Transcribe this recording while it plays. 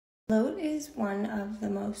Bloat is one of the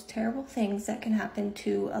most terrible things that can happen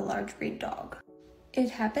to a large breed dog.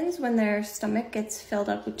 It happens when their stomach gets filled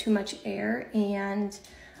up with too much air and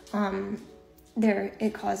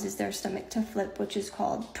it causes their stomach to flip, which is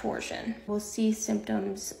called torsion. We'll see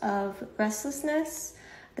symptoms of restlessness.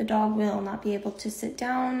 The dog will not be able to sit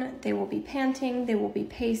down. They will be panting. They will be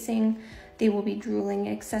pacing. They will be drooling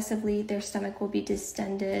excessively. Their stomach will be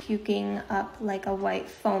distended, puking up like a white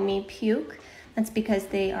foamy puke. That's because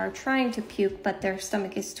they are trying to puke, but their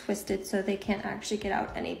stomach is twisted so they can't actually get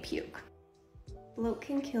out any puke. Bloat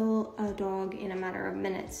can kill a dog in a matter of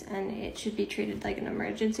minutes, and it should be treated like an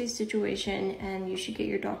emergency situation, and you should get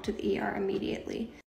your dog to the ER immediately.